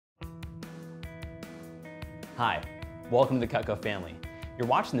Hi, welcome to the Cutco family. You're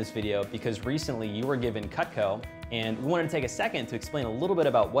watching this video because recently you were given Cutco, and we wanted to take a second to explain a little bit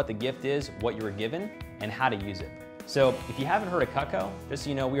about what the gift is, what you were given, and how to use it. So if you haven't heard of Cutco, just so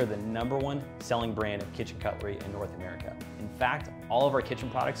you know, we are the #1 selling brand of kitchen cutlery in North America. In fact, all of our kitchen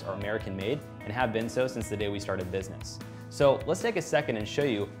products are American made and have been so since the day we started business. So let's take a second and show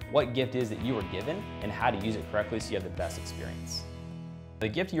you what gift is that you were given and how to use it correctly so you have the best experience. The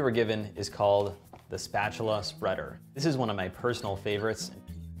gift you were given is called the Spatula spreader. This is one of my personal favorites,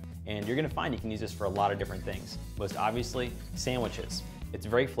 and you're gonna find you can use this for a lot of different things. Most obviously, sandwiches. It's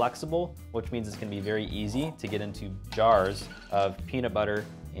very flexible, which means it's gonna be very easy to get into jars of peanut butter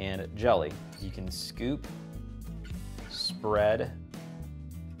and jelly. You can scoop, spread,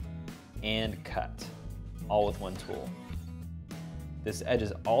 and cut, all with one tool. This edge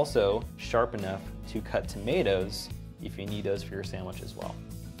is also sharp enough to cut tomatoes if you need those for your sandwich as well.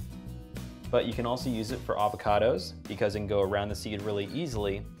 But you can also use it for avocados because it can go around the seed really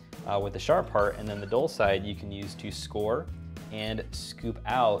easily with the sharp part, and then the dull side you can use to score and scoop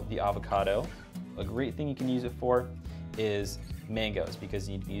out the avocado. A great thing you can use it for is mangoes because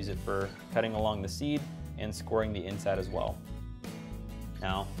you can use it for cutting along the seed and scoring the inside as well.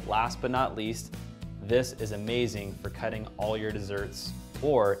 Now, last but not least, this is amazing for cutting all your desserts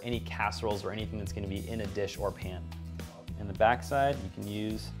or any casseroles or anything that's gonna be in a dish or pan. In the back side, you can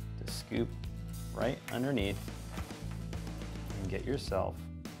use to scoop right underneath and get yourself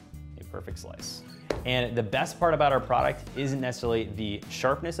a perfect slice. And the best part about our product isn't necessarily the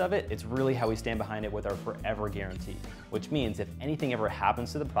sharpness of it, it's really how we stand behind it with our forever guarantee, which means if anything ever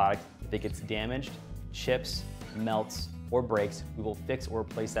happens to the product, if it gets damaged, chips, melts, or breaks, we will fix or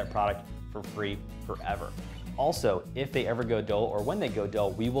replace that product for free forever. Also, if they ever go dull or when they go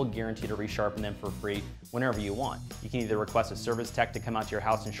dull, we will guarantee to resharpen them for free whenever you want. You can either request a service tech to come out to your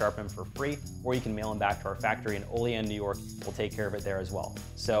house and sharpen them for free, or you can mail them back to our factory in Olean, New York. We'll take care of it there as well.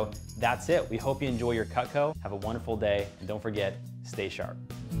 So that's it. We hope you enjoy your Cutco. Have a wonderful day, and don't forget, stay sharp.